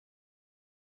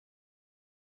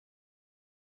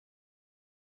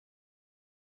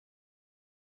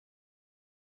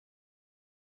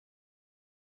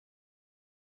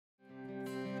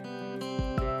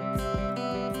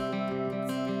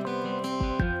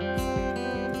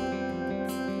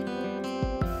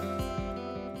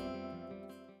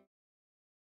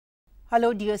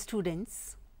Hello dear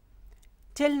students.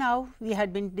 Till now we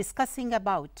had been discussing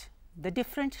about the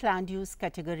different land use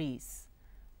categories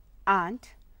and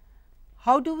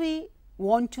how do we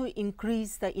want to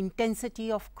increase the intensity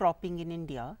of cropping in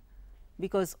India,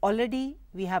 because already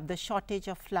we have the shortage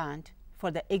of land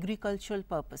for the agricultural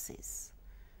purposes,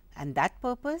 and that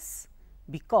purpose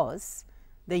because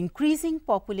the increasing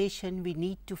population we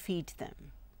need to feed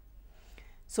them.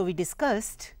 So, we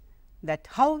discussed that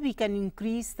how we can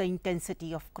increase the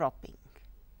intensity of cropping,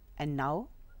 and now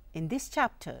in this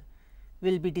chapter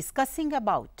we will be discussing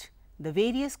about the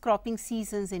various cropping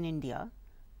seasons in India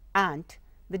and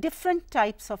the different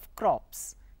types of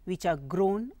crops which are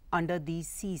grown under these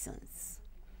seasons.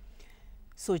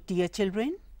 So, dear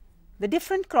children, the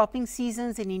different cropping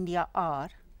seasons in India are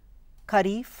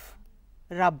Kharif,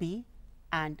 Rabi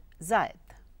and Zaid.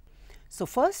 So,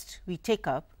 first we take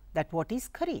up that what is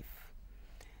Kharif.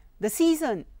 The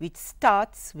season which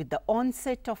starts with the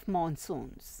onset of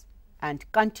monsoons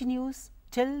and continues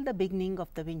till the beginning of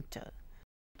the winter.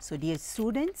 So, dear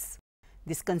students,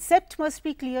 this concept must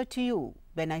be clear to you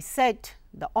when I said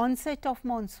the onset of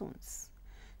monsoons.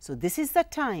 So, this is the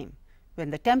time when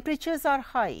the temperatures are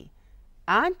high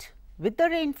and with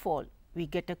the rainfall we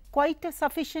get quite a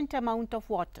sufficient amount of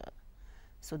water.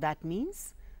 So, that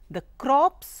means the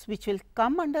crops which will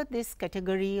come under this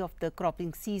category of the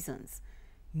cropping seasons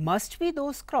must be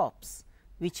those crops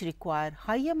which require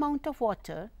high amount of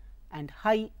water and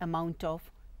high amount of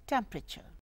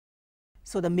temperature.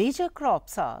 So, the major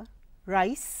crops are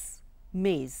rice,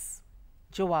 maize,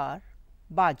 jowar,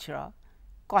 bajra,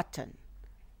 cotton,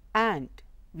 and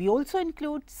we also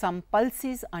include some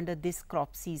pulses under this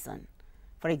crop season.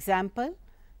 For example,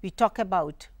 we talk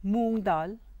about moong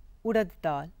dal, urad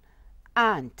dal,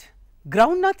 and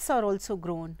groundnuts are also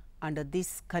grown under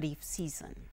this Kharif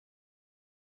season.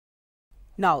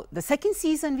 Now, the second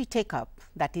season we take up,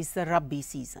 that is the Rabi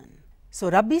season. So,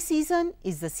 Rabi season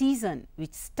is the season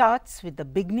which starts with the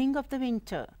beginning of the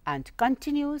winter and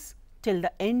continues till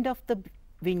the end of the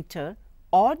winter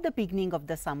or the beginning of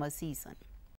the summer season.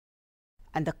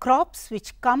 And the crops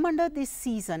which come under this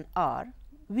season are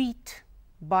wheat,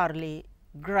 barley,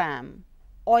 gram,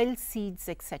 oil seeds,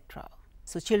 etc.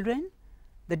 So, children,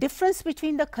 the difference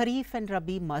between the Kharif and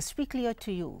Rabi must be clear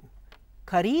to you.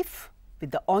 Kharif with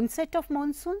the onset of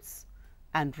monsoons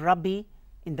and Rabi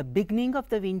in the beginning of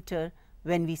the winter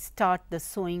when we start the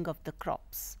sowing of the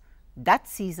crops. That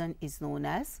season is known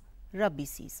as Rabi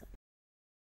season.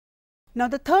 Now,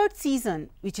 the third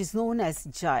season, which is known as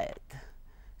Zaid.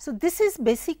 So, this is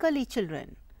basically,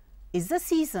 children, is the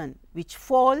season which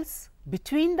falls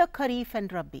between the Kharif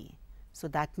and Rabi. So,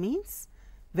 that means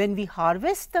when we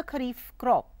harvest the Kharif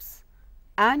crops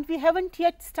and we have not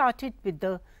yet started with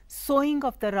the sowing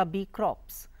of the Rabi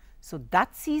crops. So,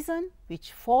 that season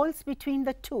which falls between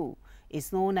the two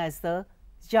is known as the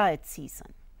Zaid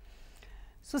season.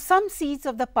 So, some seeds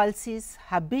of the pulses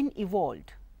have been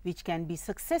evolved which can be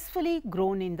successfully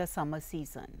grown in the summer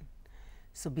season.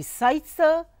 So, besides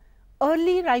the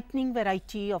early ripening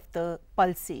variety of the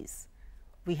pulses,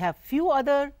 we have few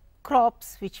other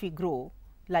crops which we grow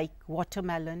like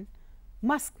watermelon,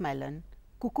 muskmelon,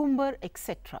 cucumber,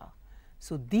 etc.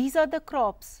 So, these are the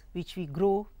crops which we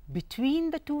grow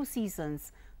between the two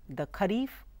seasons, the Kharif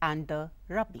and the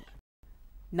Rabi.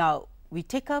 Now, we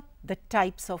take up the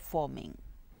types of farming.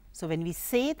 So, when we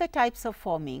say the types of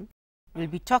farming, we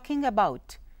will be talking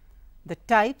about the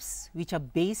types which are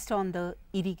based on the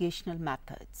irrigational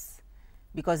methods,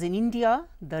 because in India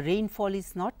the rainfall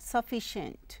is not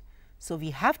sufficient. So,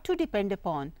 we have to depend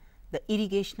upon the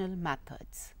irrigational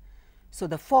methods. So,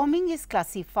 the farming is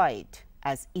classified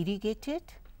as irrigated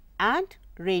and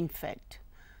rain fed.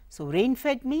 So, rain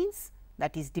fed means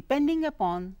that is depending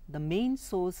upon the main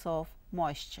source of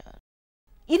moisture.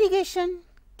 Irrigation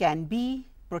can be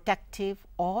protective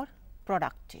or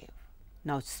productive.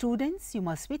 Now, students, you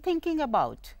must be thinking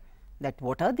about that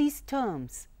what are these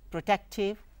terms,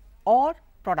 protective or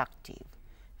productive.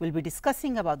 We will be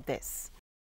discussing about this.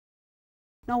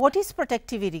 Now, what is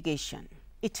protective irrigation?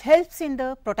 It helps in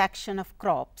the protection of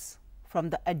crops from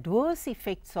the adverse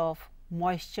effects of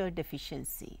moisture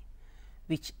deficiency,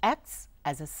 which acts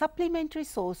as a supplementary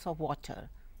source of water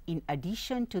in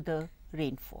addition to the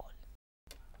rainfall.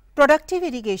 Productive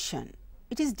irrigation,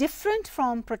 it is different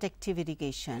from protective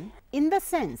irrigation in the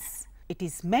sense it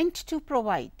is meant to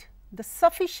provide the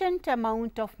sufficient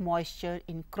amount of moisture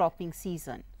in cropping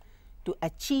season to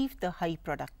achieve the high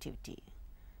productivity.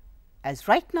 As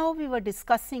right now we were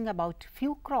discussing about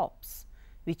few crops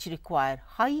which require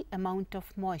high amount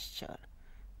of moisture,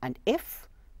 and if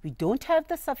we do not have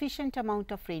the sufficient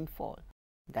amount of rainfall,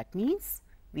 that means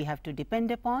we have to depend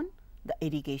upon the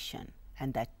irrigation,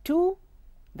 and that too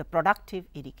the productive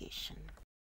irrigation.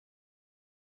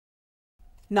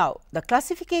 Now, the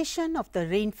classification of the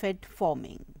rain-fed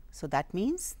farming. So, that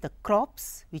means the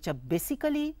crops which are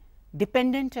basically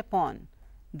dependent upon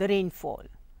the rainfall.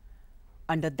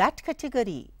 Under that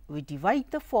category, we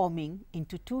divide the farming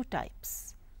into two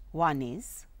types. One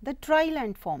is the dry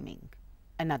land farming,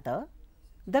 another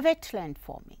the wetland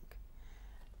farming.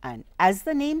 And as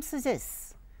the name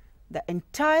suggests, the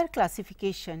entire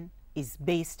classification is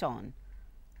based on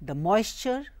the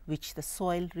moisture which the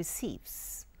soil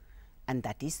receives, and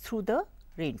that is through the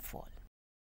rainfall.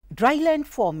 Dry land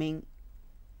farming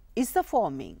is the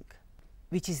farming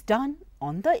which is done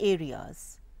on the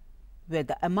areas where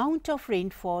the amount of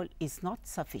rainfall is not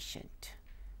sufficient.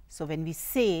 So, when we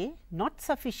say not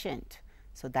sufficient,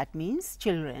 so that means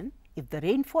children, if the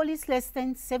rainfall is less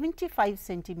than 75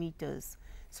 centimeters,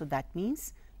 so that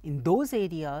means in those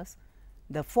areas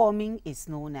the farming is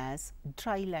known as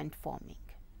dry land farming.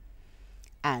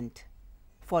 And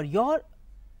for your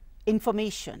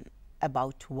information,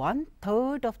 about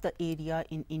 1/3 of the area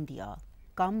in India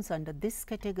comes under this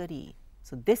category.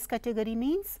 So, this category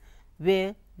means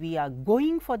where we are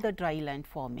going for the dry land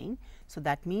farming. So,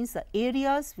 that means the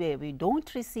areas where we do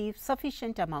not receive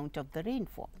sufficient amount of the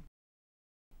rainfall.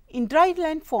 In dry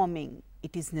land farming,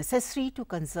 it is necessary to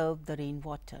conserve the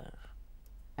rainwater,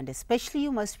 and especially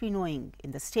you must be knowing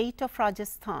in the state of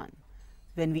Rajasthan,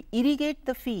 when we irrigate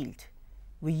the field,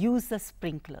 we use the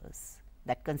sprinklers.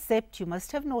 That concept you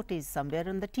must have noticed somewhere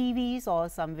on the TVs or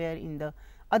somewhere in the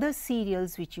other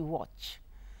serials which you watch.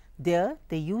 There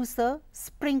they use the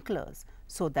sprinklers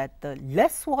so that the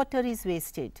less water is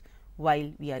wasted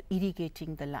while we are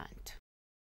irrigating the land.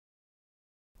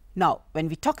 Now, when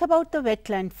we talk about the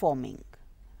wetland farming,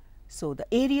 so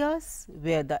the areas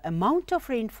where the amount of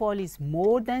rainfall is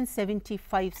more than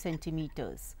 75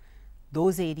 centimeters,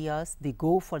 those areas they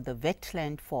go for the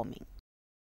wetland farming.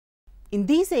 In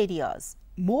these areas,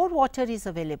 more water is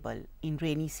available in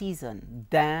rainy season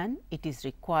than it is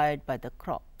required by the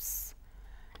crops.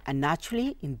 And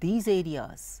naturally, in these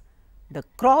areas, the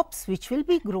crops which will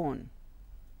be grown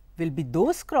will be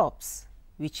those crops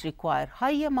which require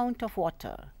high amount of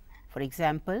water. For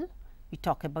example, we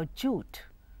talk about jute,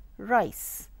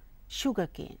 rice,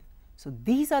 sugarcane. So,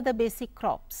 these are the basic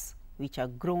crops which are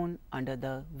grown under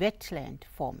the wetland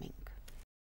farming.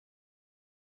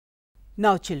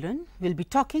 Now, children, we will be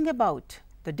talking about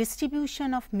the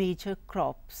distribution of major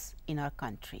crops in our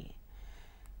country.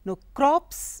 Now,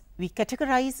 crops we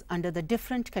categorize under the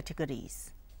different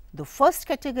categories. The first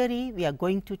category we are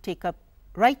going to take up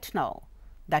right now,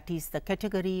 that is the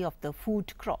category of the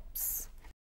food crops.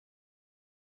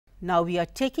 Now, we are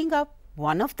taking up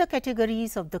one of the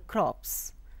categories of the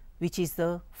crops, which is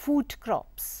the food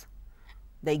crops.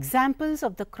 The examples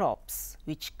of the crops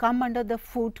which come under the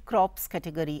food crops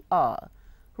category are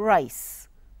rice,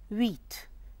 wheat,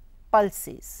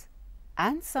 pulses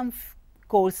and some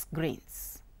coarse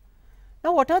grains.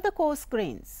 Now, what are the coarse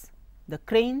grains? The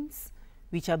grains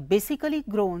which are basically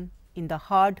grown in the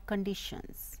hard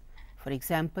conditions. For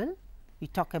example, we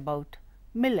talk about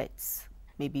millets,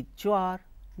 maybe jowar,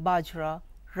 bajra,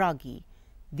 ragi.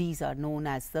 These are known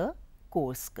as the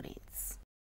coarse grains.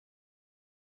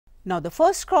 Now, the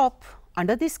first crop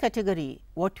under this category,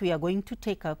 what we are going to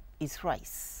take up is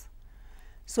rice.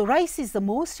 So, rice is the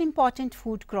most important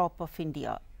food crop of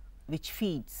India, which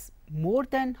feeds more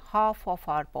than half of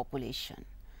our population.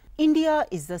 India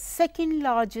is the second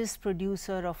largest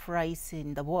producer of rice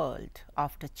in the world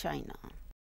after China.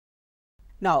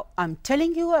 Now, I am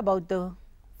telling you about the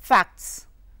facts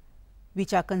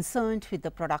which are concerned with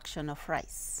the production of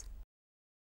rice.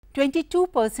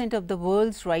 22% of the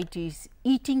world's rice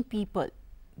eating people,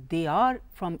 they are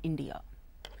from India.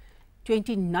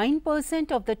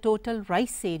 29% of the total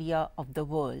rice area of the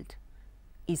world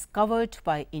is covered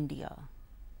by India,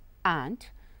 and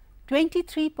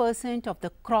 23% of the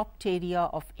cropped area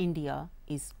of India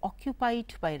is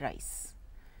occupied by rice.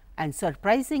 And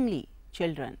surprisingly,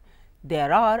 children,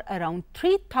 there are around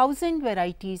 3,000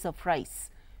 varieties of rice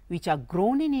which are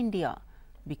grown in India,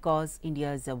 because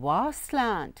India is a vast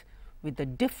land with the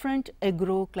different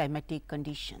agroclimatic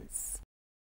conditions.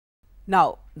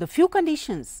 Now, the few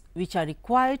conditions which are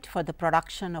required for the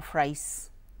production of rice,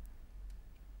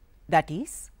 that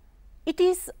is, it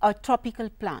is a tropical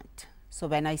plant. So,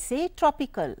 when I say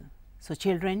tropical, so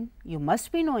children, you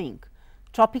must be knowing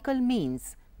tropical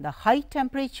means the high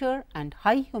temperature and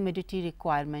high humidity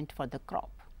requirement for the crop.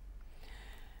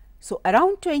 So,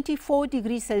 around 24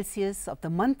 degrees Celsius of the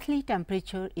monthly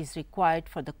temperature is required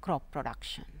for the crop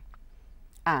production,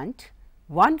 and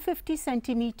 150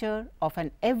 centimeter of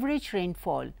an average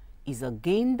rainfall is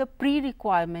again the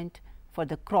pre-requirement for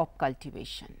the crop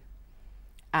cultivation,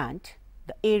 and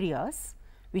the areas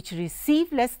which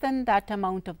receive less than that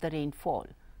amount of the rainfall,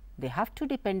 they have to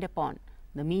depend upon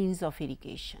the means of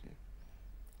irrigation,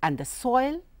 and the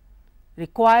soil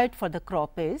required for the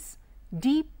crop is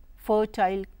deep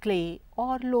fertile clay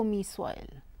or loamy soil.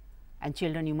 And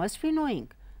children, you must be knowing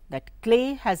that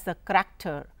clay has the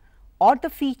character or the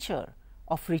feature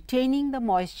of retaining the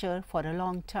moisture for a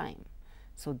long time.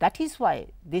 So, that is why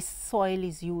this soil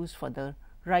is used for the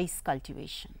rice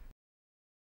cultivation.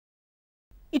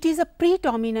 It is a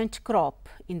predominant crop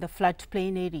in the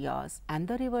floodplain areas and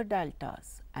the river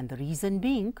deltas, and the reason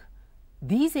being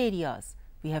these areas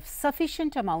we have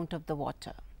sufficient amount of the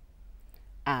water,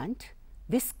 and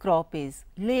this crop is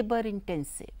labor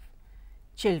intensive.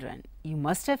 Children, you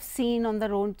must have seen on the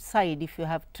roadside, if you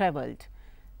have travelled,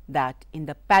 that in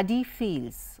the paddy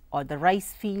fields or the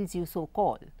rice fields you so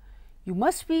call, you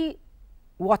must be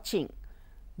watching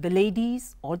the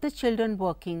ladies or the children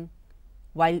working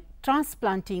while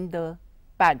transplanting the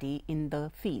paddy in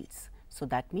the fields. So,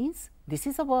 that means this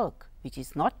is a work which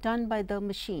is not done by the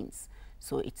machines.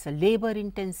 So, it is a labor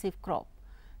intensive crop.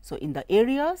 So, in the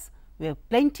areas where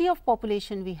plenty of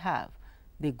population we have,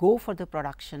 they go for the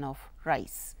production of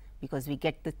rice, because we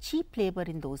get the cheap labor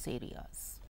in those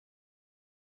areas.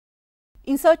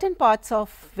 In certain parts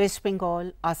of West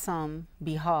Bengal, Assam,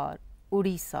 Bihar,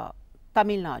 Odisha,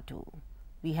 Tamil Nadu,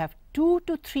 we have 2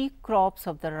 to 3 crops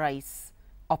of the rice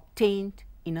obtained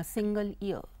in a single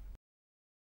year,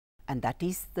 and that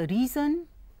is the reason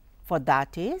for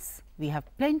that is we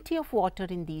have plenty of water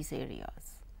in these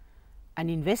areas.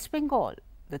 And in West Bengal,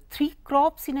 the 3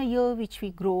 crops in a year which we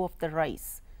grow of the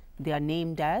rice, they are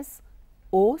named as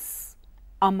Os,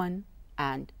 Aman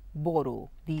and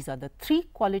Boro. These are the 3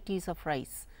 qualities of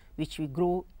rice which we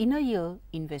grow in a year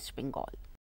in West Bengal.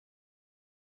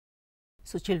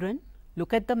 So, children,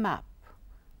 look at the map.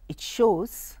 It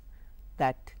shows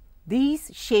that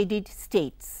these shaded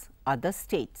states are the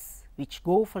states which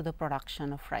go for the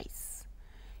production of rice.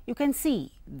 You can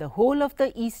see the whole of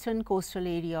the eastern coastal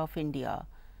area of India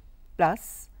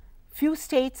plus few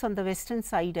states on the western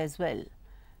side as well,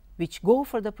 which go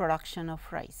for the production of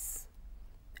rice,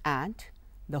 and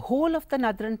the whole of the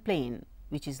northern plain,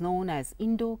 which is known as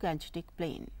Indo-Gangetic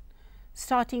plain,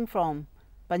 starting from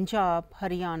Punjab,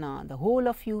 Haryana, the whole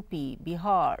of UP,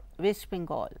 Bihar, West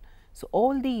Bengal. So,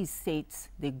 all these states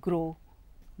they grow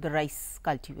the rice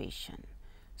cultivation.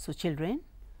 So, children,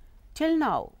 till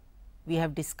now we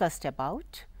have discussed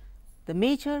about the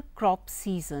major crop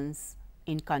seasons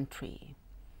in country: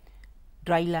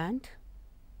 dryland,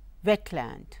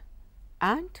 wetland,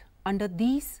 and under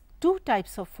these 2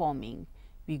 types of farming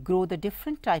we grow the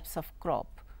different types of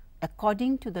crop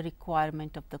according to the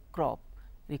requirement of the crop.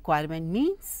 Requirement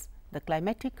means the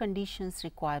climatic conditions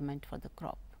requirement for the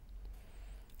crop.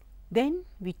 Then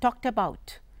we talked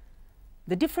about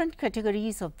the different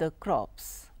categories of the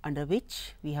crops, under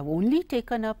which we have only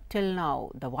taken up till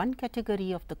now the one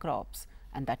category of the crops,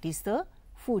 and that is the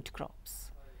food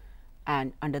crops.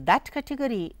 And under that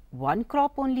category, one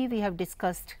crop only we have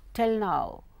discussed till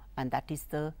now, and that is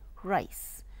the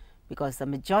rice, because the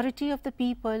majority of the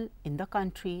people in the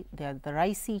country, they are the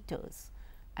rice eaters,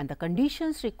 and the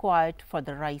conditions required for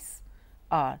the rice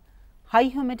are high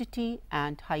humidity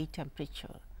and high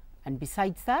temperature. And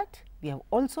besides that, we have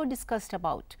also discussed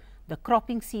about the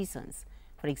cropping seasons,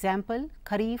 for example,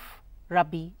 Kharif,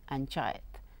 Rabi and Zaid,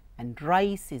 and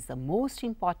rice is the most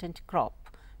important crop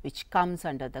which comes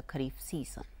under the Kharif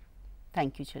season.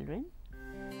 Thank you, children.